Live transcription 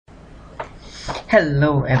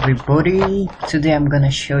Hello everybody, today I'm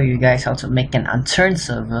gonna show you guys how to make an unturned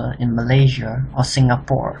server in Malaysia or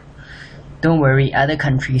Singapore. Don't worry, other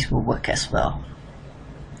countries will work as well.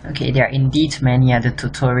 Okay, there are indeed many other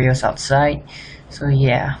tutorials outside, so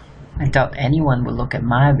yeah, I doubt anyone will look at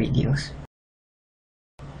my videos.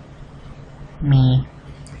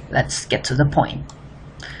 Let's get to the point.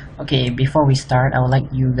 Okay, before we start, I would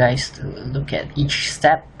like you guys to look at each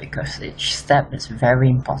step because each step is very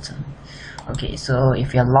important. Okay, so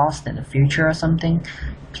if you're lost in the future or something,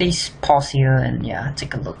 please pause here and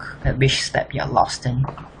take a look at which step you're lost in.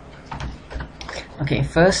 Okay,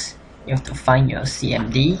 first you have to find your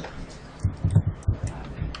CMD,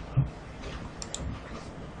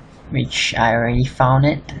 which I already found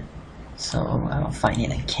it, so I'll find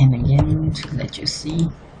it again to let you see.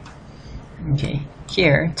 Okay,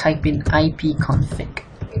 here type in ipconfig.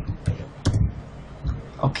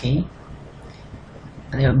 Okay,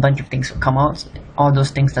 and a bunch of things will come out. All those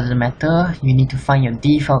things doesn't matter. You need to find your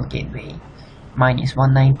default gateway. Mine is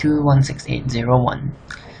 192.168.0.1.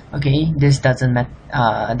 Okay, this doesn't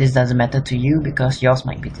matter to you because yours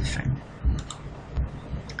might be different.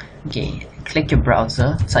 Okay, click your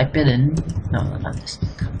browser, type it in. No, not this.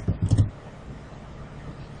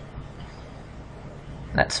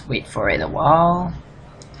 Let's wait for it a while.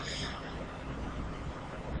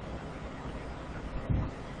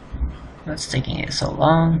 What's taking it so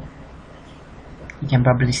long? You can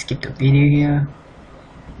probably skip the video here,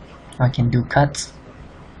 or I can do cuts.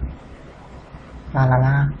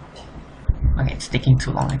 Okay, it's taking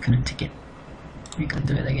too long, I couldn't take it. We can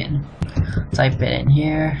do it again. Type it in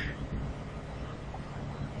here.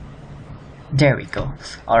 There we go.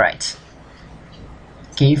 Alright.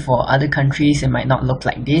 Okay, for other countries it might not look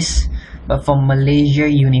like this, but for Malaysia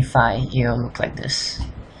Unify it will look like this.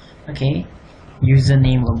 Okay,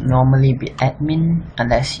 username will normally be admin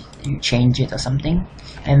unless you change it or something,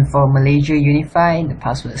 and for Malaysia Unify the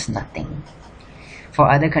password is nothing. For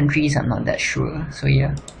other countries I'm not that sure, so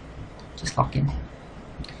yeah, just log in.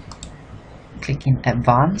 Click in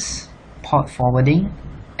advanced port forwarding.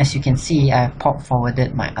 As you can see, I have port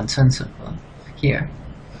forwarded my unturned server here.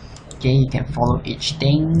 Okay, you can follow each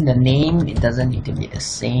thing. The name, it doesn't need to be the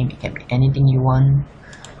same, it can be anything you want.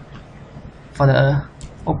 For the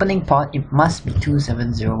opening port, it must be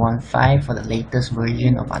 27015 for the latest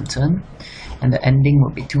version of Unturned, and the ending will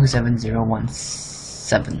be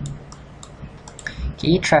 27017.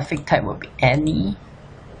 Okay, traffic type will be any,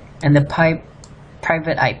 and the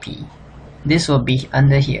private IP, this will be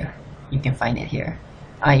under here. You can find it here.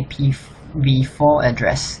 IPv4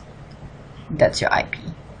 address, that's your IP.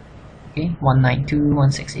 Okay,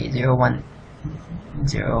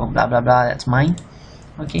 192.168.0.1.0 blah blah blah, that's mine.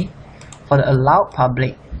 Okay, for the allowed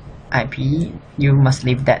public IP, you must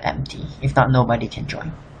leave that empty, if not nobody can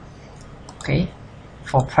join. Okay,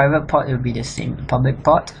 for private port it will be the same, public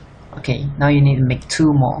port. Okay, now you need to make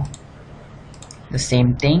two more, the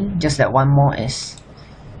same thing, just that one more is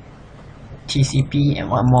TCP and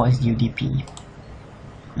one more is UDP.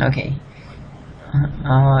 Okay,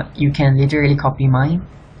 you can literally copy mine,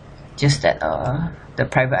 just that the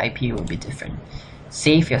private IP will be different.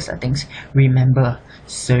 Save your settings. Remember,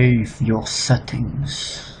 save your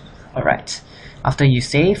settings. Alright, after you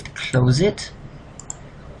saved, close it.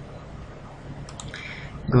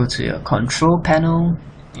 Go to your control panel,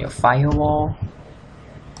 your firewall.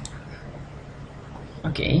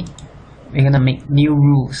 Okay, we're gonna make new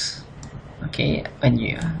rules. Okay, when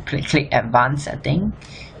you click advanced setting,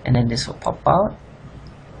 and then this will pop out.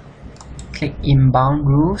 Click inbound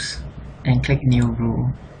rules and click new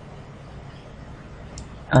rule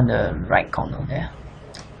on the right corner there.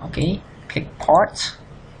 Okay, click port,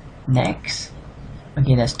 next.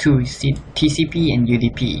 Okay, there's two, TCP and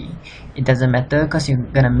UDP. It doesn't matter because you're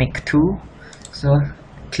gonna make two, so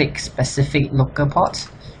click specific local ports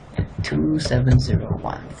at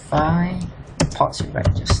 27015. Ports you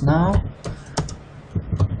write just now,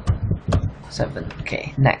 7.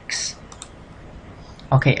 Okay, next.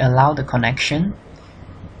 Okay, allow the connection.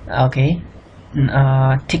 Okay,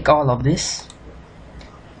 tick all of this.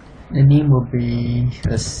 The name will be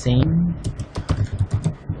the same.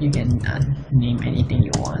 You can name anything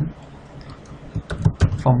you want.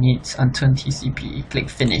 For me it's Unturned TCP. Click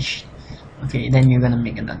finish. Okay, then you're gonna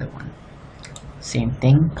make another one. Same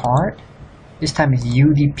thing, part. This time is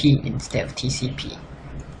UDP instead of TCP.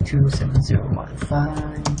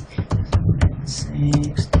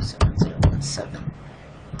 27015.6.27017.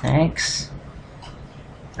 Next,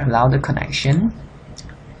 allow the connection.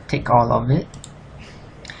 Take all of it.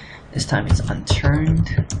 This time it's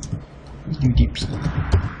unturned UDP.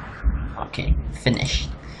 Okay, finished.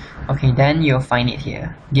 Okay, then you'll find it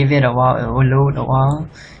here. Give it a while, it will load a while.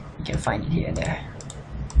 You can find it here, there.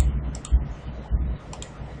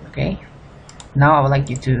 Okay. Now I would like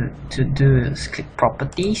you to do is click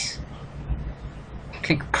properties,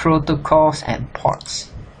 click protocols and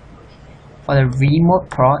ports. For the remote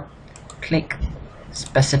port, click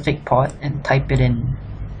specific port and type in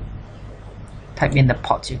the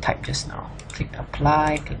ports you typed just now. Click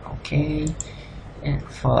apply, click OK. And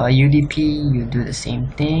for UDP, you do the same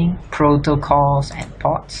thing. Protocols and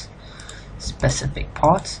ports, specific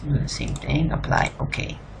ports, do the same thing. Apply,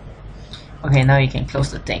 OK. Okay, now you can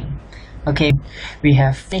close the thing. Okay, we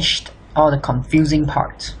have finished all the confusing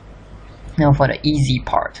parts. Now for the easy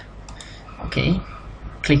part. Okay,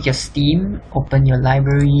 click your Steam, open your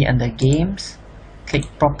library under games, click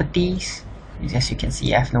properties. As you can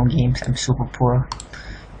see, I have no games, I'm super poor.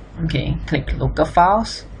 Okay, click local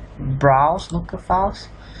files, browse local files,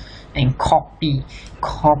 and copy.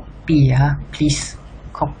 Please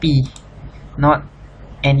copy, not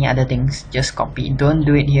any other things, just copy. Don't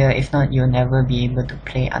do it here, if not you'll never be able to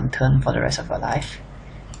play Unturned for the rest of your life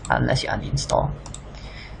unless you uninstall.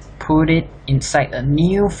 Put it inside a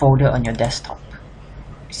new folder on your desktop.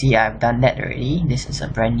 See, I've done that already. This is a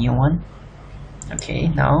brand new one. Okay,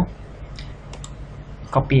 now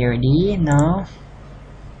copy already. Now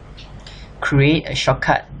create a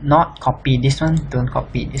shortcut, not copy this one, don't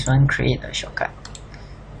copy this one, create a shortcut.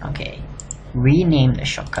 Okay, rename the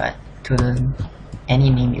shortcut to any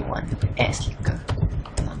name you want. Slicker.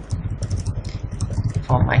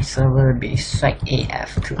 For my server, be swag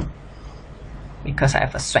AF2 because I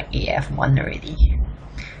have a swag AF1 already.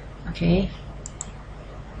 Okay,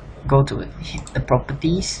 go to the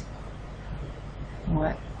properties.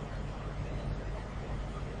 What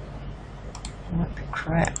the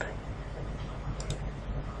crap?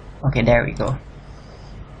 Okay, there we go.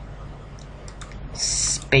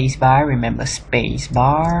 Spacebar, remember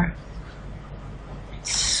spacebar.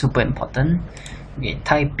 Super important. Okay,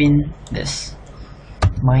 type in this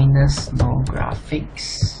minus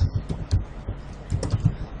nographics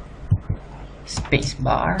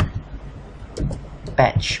spacebar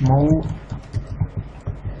batch mode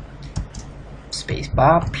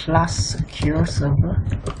spacebar plus secure server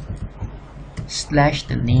slash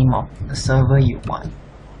the name of the server you want.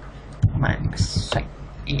 Mine is like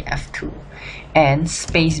AF2 and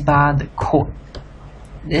spacebar the code.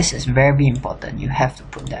 This is very important, you have to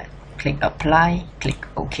put that. Click apply, click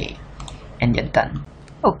OK, and you're done.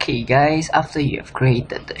 Okay guys, after you have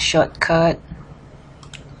created the shortcut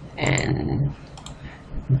and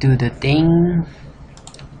do the thing,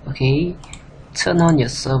 okay, turn on your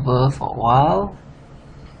server for a while.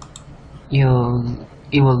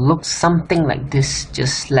 It will look something like this,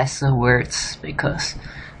 just lesser words because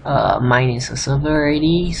mine is a server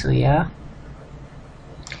already, so yeah.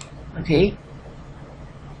 Okay,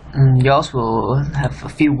 yours will have a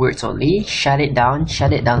few words only. Shut it down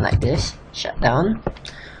like this, shut down.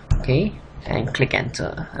 Okay, and click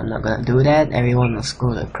enter. I'm not gonna do that, everyone will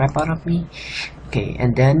screw the crap out of me. Okay,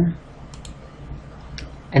 and then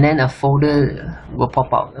a folder will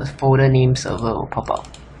pop out, a folder name server will pop out.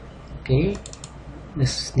 Okay,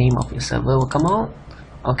 this name of your server will come out.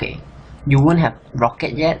 Okay, you won't have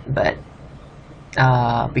Rocket yet, but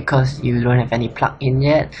because you don't have any plugin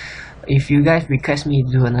yet. If you guys request me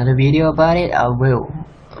to do another video about it, I will,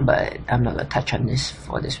 but I'm not gonna touch on this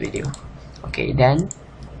for this video. Okay, then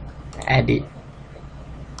edit.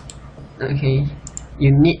 Okay,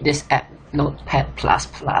 you need this app, Notepad++.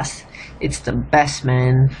 It's the best,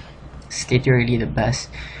 man. It's literally the best.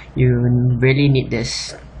 You really need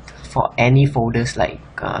this for any folders like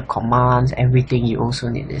commands, everything. You also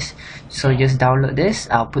need this, so just download this.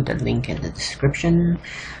 I'll put the link in the description.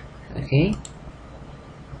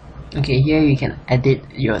 Okay, here you can edit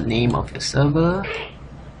your name of your server,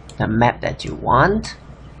 the map that you want,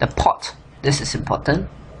 the port, this is important,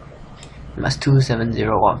 must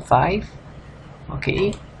 27015.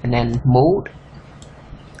 Okay, and then mode,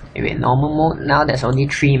 maybe normal mode. Now there's only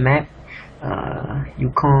 3 map,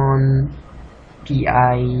 Yukon,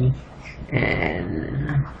 PI,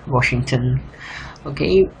 and Washington.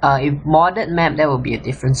 Okay, if modded map, that will be a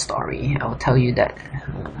different story. I'll tell you that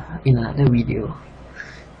in another video,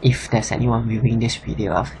 if there's anyone viewing this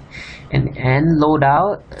video of. And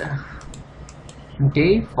loadout.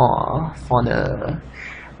 Okay, for the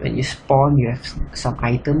when you spawn, you have some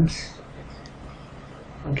items.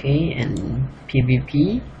 Okay, and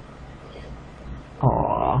PvP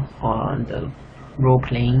or the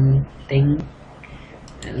role-playing thing.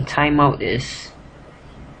 And timeout is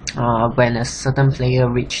when a certain player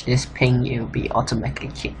reach this ping, it will be automatically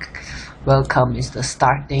kicked. welcome is the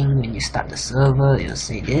starting. When you start the server, you'll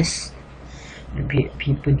say this. When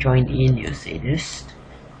people join in, you'll say this.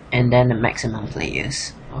 And then the maximum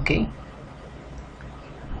players. Okay,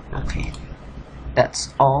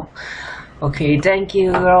 that's all. Okay, thank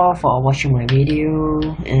you all for watching my video,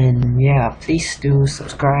 and yeah, please do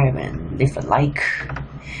subscribe and leave a like.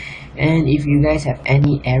 And if you guys have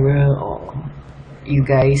any error or you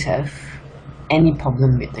guys have any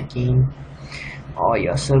problem with the game or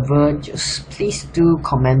your server, just please do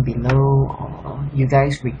comment below, or you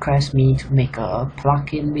guys request me to make a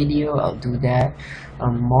plugin video, I'll do that. A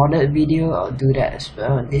modded video, I'll do that as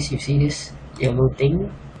well. This, you see this yellow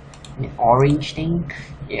thing, orange thing,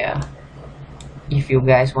 yeah. If you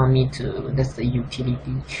guys want me to, that's the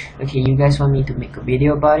utility. Okay, you guys want me to make a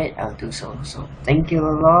video about it, I'll do so. So thank you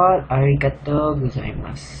a lot. Arigato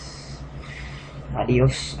gozaimasu.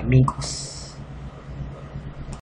 Adios amigos.